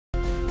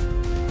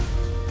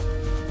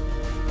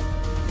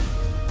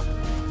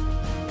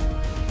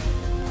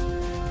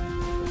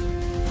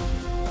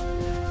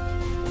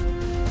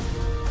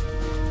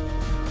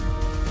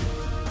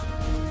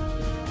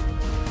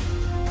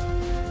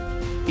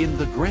In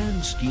the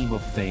grand scheme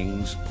of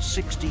things,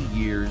 60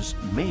 years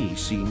may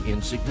seem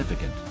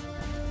insignificant.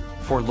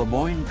 For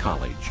Moyne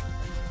College,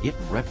 it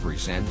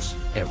represents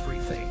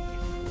everything.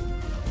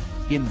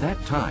 In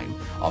that time,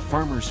 a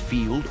farmer's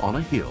field on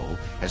a hill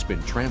has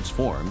been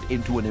transformed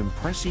into an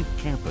impressive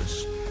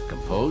campus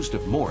composed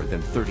of more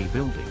than 30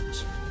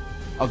 buildings.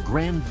 A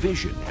grand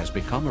vision has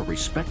become a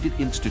respected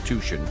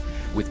institution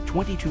with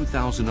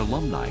 22,000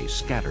 alumni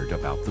scattered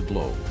about the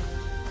globe.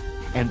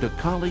 And a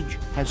college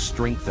has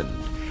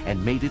strengthened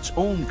and made its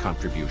own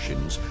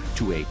contributions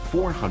to a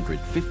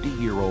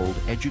 450-year-old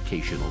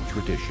educational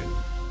tradition.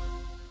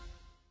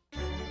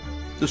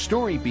 The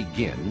story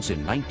begins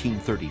in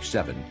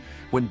 1937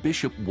 when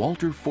Bishop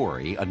Walter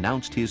Forey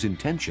announced his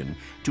intention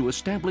to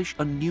establish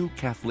a new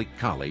Catholic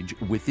college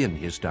within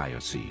his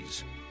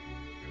diocese.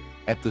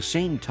 At the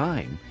same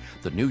time,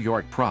 the New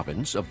York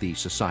province of the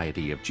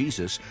Society of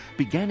Jesus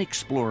began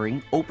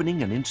exploring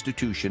opening an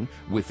institution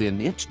within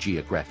its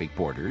geographic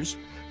borders,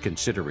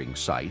 considering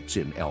sites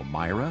in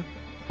Elmira,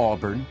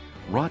 Auburn,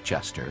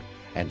 Rochester,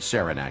 and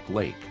Saranac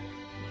Lake.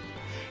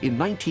 In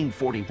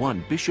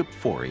 1941, Bishop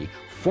Forey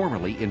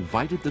formally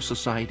invited the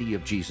Society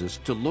of Jesus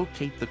to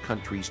locate the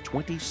country's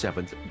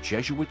 27th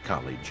Jesuit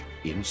college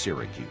in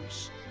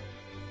Syracuse.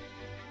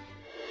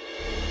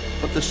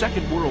 But the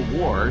Second World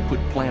War put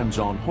plans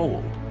on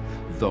hold,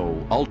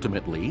 though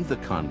ultimately the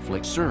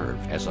conflict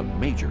served as a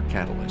major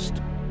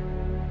catalyst.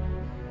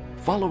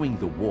 Following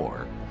the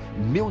war,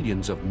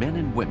 millions of men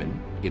and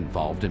women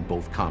involved in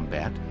both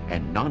combat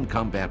and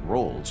non-combat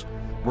roles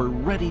were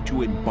ready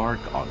to embark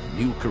on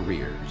new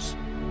careers.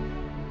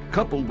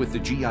 Coupled with the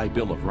GI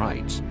Bill of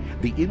Rights,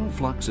 the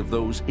influx of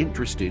those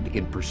interested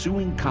in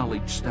pursuing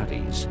college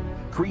studies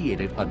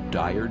created a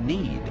dire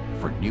need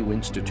for new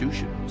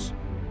institutions.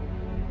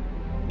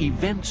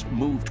 Events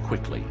moved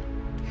quickly.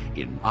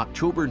 In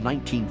October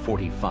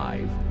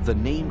 1945, the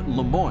name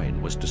Le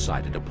Moyne was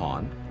decided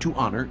upon to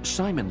honor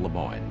Simon Le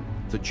Moyne,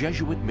 the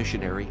Jesuit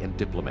missionary and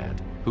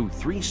diplomat who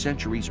 3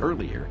 centuries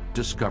earlier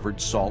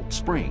discovered salt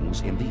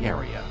springs in the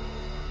area.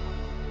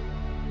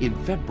 In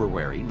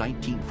February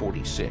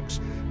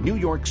 1946, New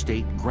York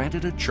State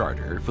granted a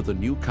charter for the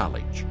new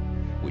college,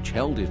 which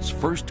held its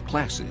first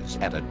classes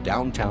at a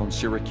downtown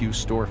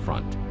Syracuse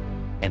storefront,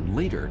 and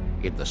later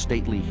in the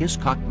stately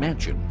Hiscock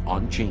Mansion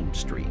on James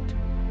Street.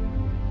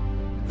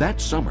 That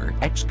summer,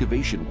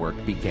 excavation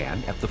work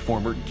began at the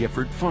former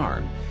Gifford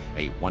Farm,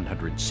 a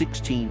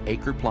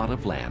 116-acre plot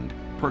of land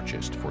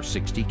purchased for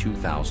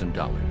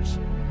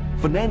 $62,000.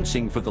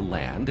 Financing for the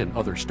land and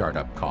other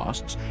startup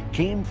costs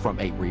came from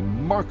a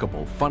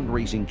remarkable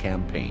fundraising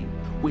campaign,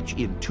 which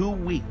in 2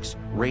 weeks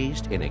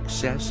raised in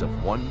excess of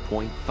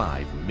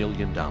 $1.5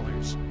 million,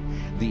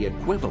 the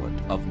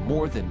equivalent of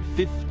more than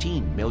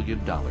 $15 million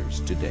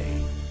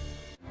today.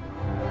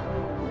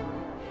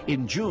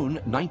 In June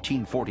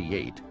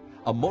 1948,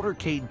 a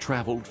motorcade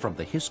traveled from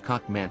the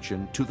Hiscock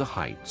Mansion to the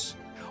Heights.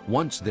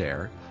 Once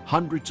there,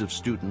 hundreds of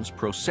students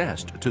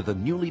processed to the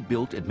newly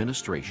built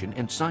administration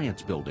and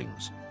science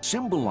buildings,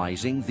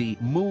 symbolizing the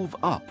move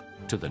up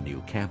to the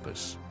new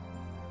campus.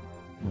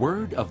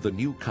 Word of the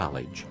new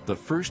college, the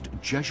first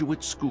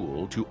Jesuit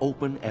school to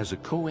open as a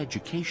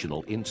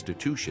coeducational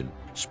institution,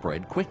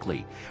 spread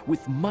quickly,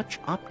 with much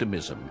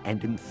optimism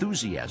and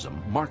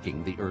enthusiasm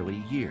marking the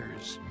early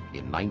years.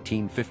 In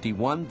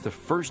 1951, the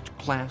first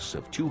class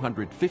of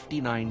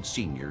 259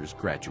 seniors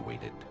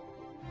graduated.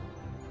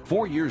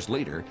 4 years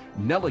later,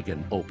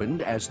 Nelligan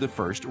opened as the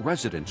first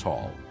residence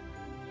hall.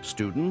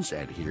 Students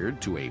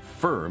adhered to a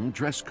firm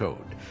dress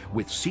code,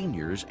 with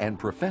seniors and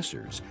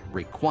professors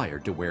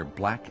required to wear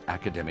black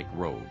academic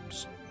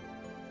robes.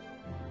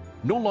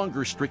 No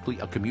longer strictly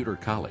a commuter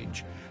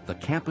college, the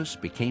campus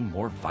became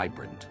more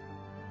vibrant.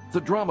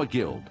 The Drama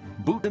Guild,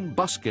 Boot and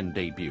Buskin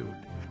debuted.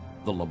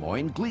 The Le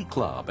Moyne Glee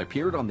Club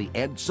appeared on The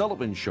Ed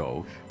Sullivan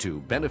Show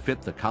to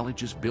benefit the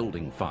college's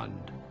building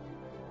fund.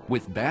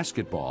 With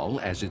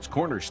basketball as its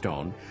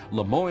cornerstone,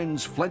 Le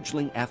Moyne's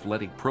fledgling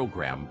athletic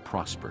program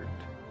prospered.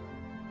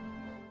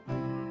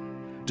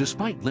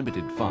 Despite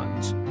limited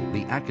funds,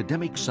 the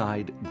academic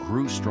side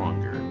grew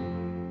stronger.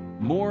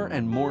 More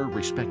and more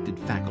respected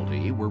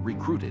faculty were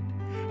recruited,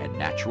 and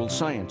natural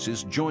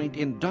sciences joined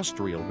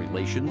industrial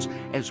relations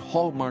as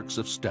hallmarks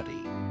of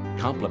study,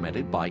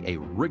 complemented by a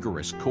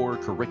rigorous core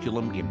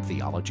curriculum in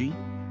theology,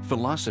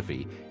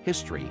 philosophy,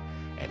 history,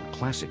 and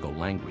classical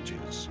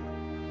languages.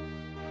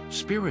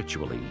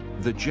 Spiritually,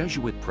 the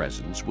Jesuit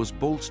presence was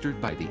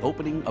bolstered by the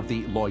opening of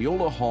the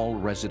Loyola Hall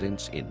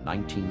residence in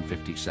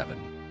 1957.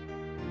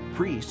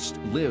 Priests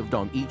lived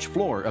on each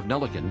floor of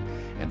Nelligan,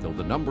 and though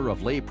the number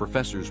of lay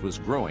professors was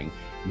growing,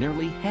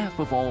 nearly half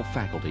of all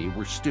faculty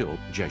were still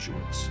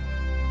Jesuits.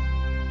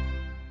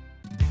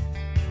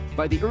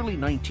 By the early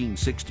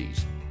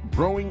 1960s,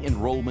 growing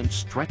enrollment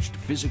stretched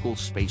physical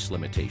space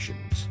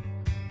limitations.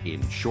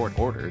 In short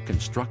order,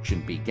 construction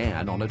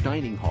began on a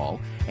dining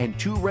hall and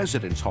 2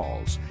 residence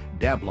halls,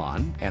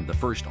 Dablon and the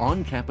first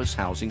on-campus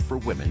housing for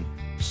women,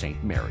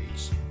 St.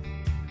 Mary's.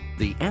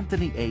 The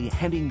Anthony A.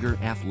 Henninger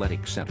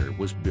Athletic Center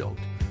was built,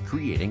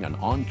 creating an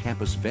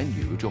on-campus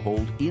venue to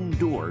hold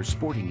indoor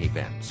sporting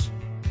events.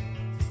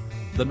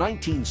 The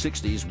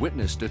 1960s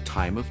witnessed a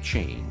time of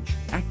change,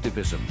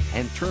 activism,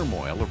 and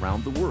turmoil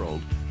around the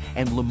world,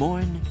 and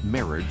Moyne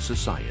mirrored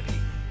society.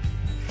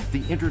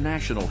 The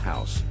International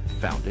House,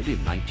 founded in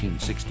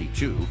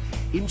 1962,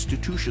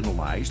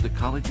 institutionalized the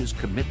college's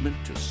commitment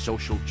to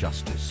social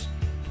justice.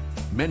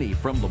 Many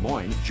from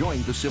Moyne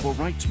joined the Civil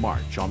Rights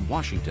March on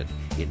Washington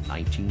in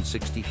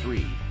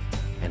 1963,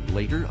 and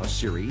later a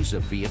series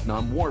of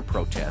Vietnam War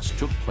protests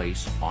took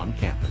place on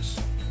campus.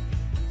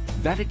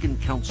 Vatican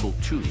Council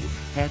II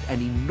had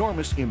an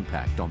enormous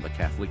impact on the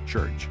Catholic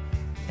Church,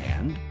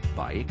 and,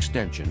 by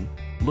extension,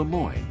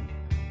 Moyne,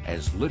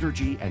 as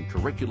liturgy and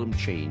curriculum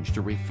changed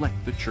to reflect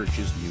the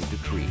Church's new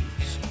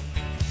decrees.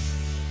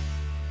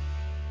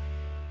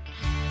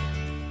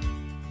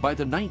 By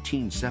the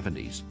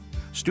 1970s,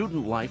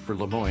 student life for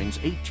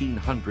Moyne's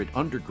 1,800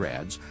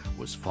 undergrads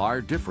was far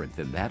different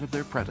than that of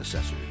their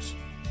predecessors.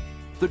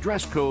 The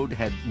dress code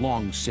had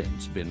long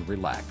since been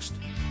relaxed.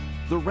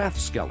 The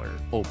Rathskeller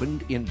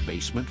opened in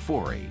Basement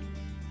 4A.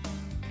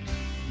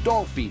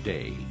 Dolphy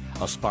Day,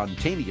 a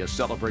spontaneous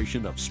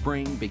celebration of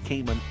spring,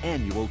 became an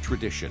annual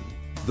tradition.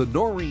 The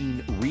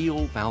Noreen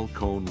Real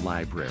Falcone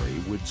Library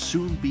would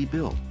soon be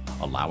built,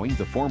 allowing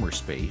the former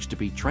space to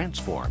be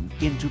transformed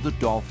into the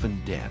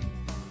Dolphin Den.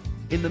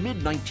 In the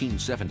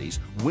mid-1970s,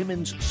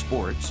 women's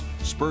sports,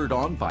 spurred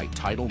on by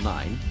Title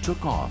IX,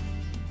 took off.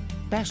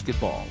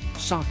 Basketball,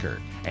 soccer,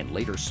 and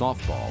later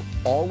softball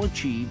all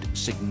achieved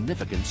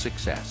significant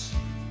success.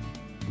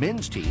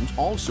 Men's teams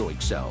also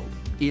excelled,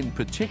 in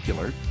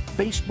particular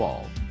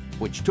baseball,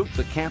 which took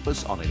the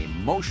campus on an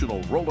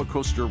emotional roller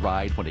coaster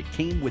ride when it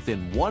came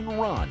within one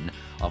run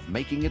of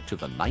making it to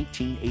the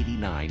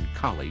 1989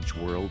 College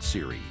World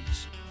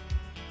Series.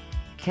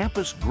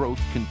 Campus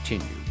growth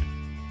continued.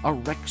 A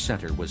rec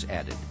center was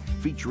added,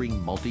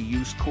 featuring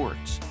multi-use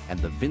courts and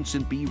the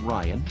Vincent B.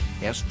 Ryan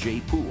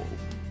S.J. Pool.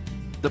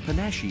 The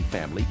Panache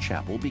Family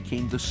Chapel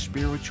became the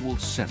spiritual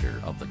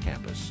center of the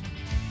campus.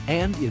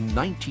 And in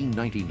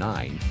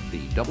 1999,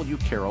 the W.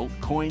 Carroll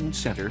Coyne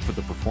Center for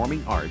the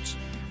Performing Arts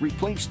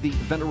replaced the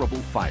venerable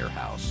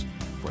Firehouse,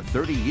 for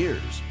 30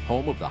 years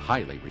home of the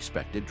highly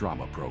respected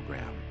drama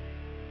program.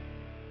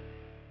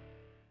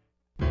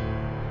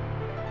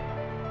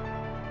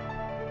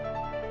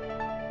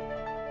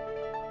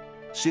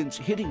 Since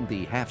hitting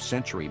the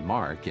half-century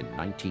mark in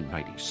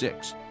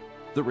 1996,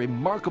 the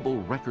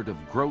remarkable record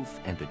of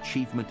growth and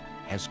achievement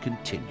has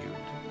continued.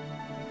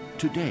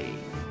 Today,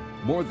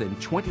 more than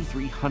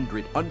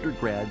 2,300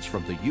 undergrads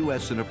from the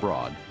U.S. and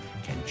abroad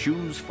can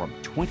choose from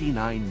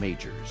 29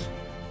 majors.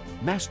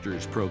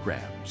 Master's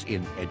programs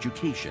in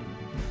education,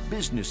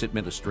 business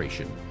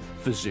administration,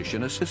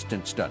 physician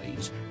assistant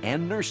studies,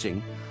 and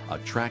nursing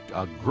attract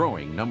a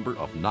growing number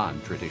of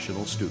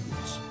non-traditional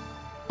students.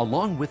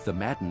 Along with the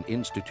Madden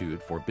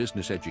Institute for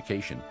Business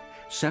Education,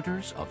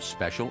 centers of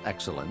special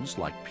excellence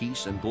like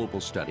Peace and Global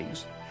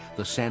Studies,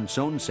 the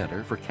Sansone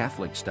Center for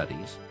Catholic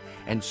Studies,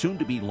 and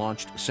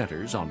soon-to-be-launched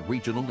centers on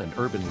regional and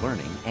urban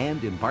learning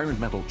and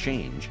environmental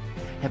change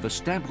have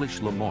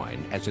established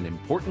Moyne as an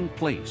important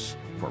place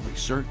for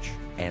research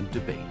and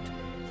debate.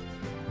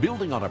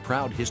 Building on a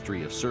proud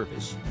history of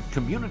service,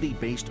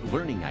 community-based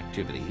learning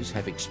activities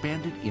have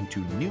expanded into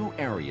new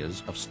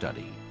areas of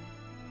study.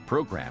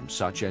 Programs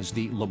such as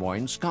the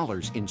Moyne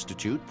Scholars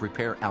Institute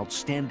prepare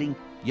outstanding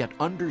yet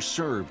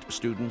underserved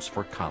students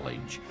for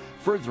college,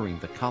 furthering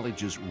the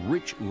college's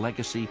rich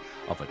legacy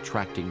of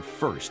attracting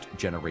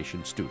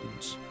first-generation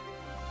students.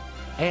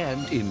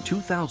 And in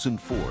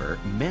 2004,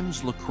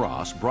 men's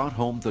lacrosse brought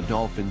home the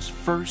Dolphins'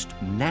 first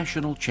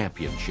national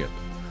championship,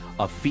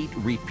 a feat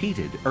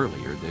repeated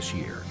earlier this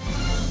year.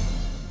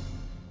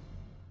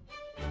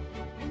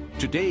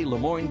 Today,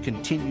 Moyne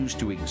continues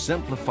to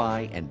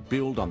exemplify and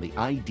build on the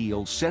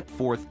ideals set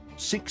forth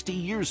 60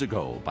 years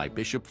ago by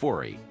Bishop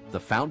Forey, the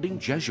founding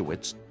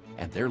Jesuits,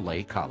 and their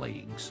lay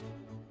colleagues.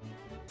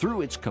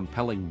 Through its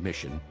compelling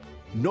mission,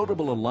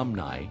 notable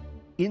alumni,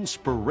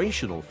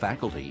 inspirational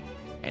faculty,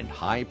 and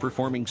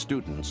high-performing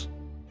students,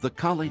 the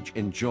college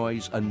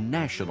enjoys a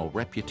national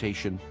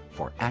reputation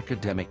for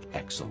academic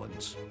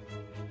excellence.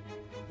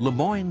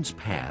 Moyne's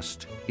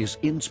past is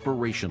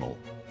inspirational,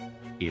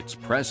 its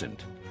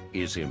present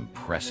is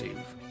impressive,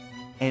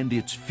 and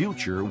its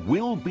future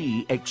will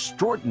be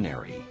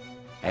extraordinary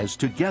as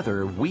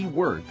together we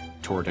work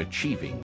toward achieving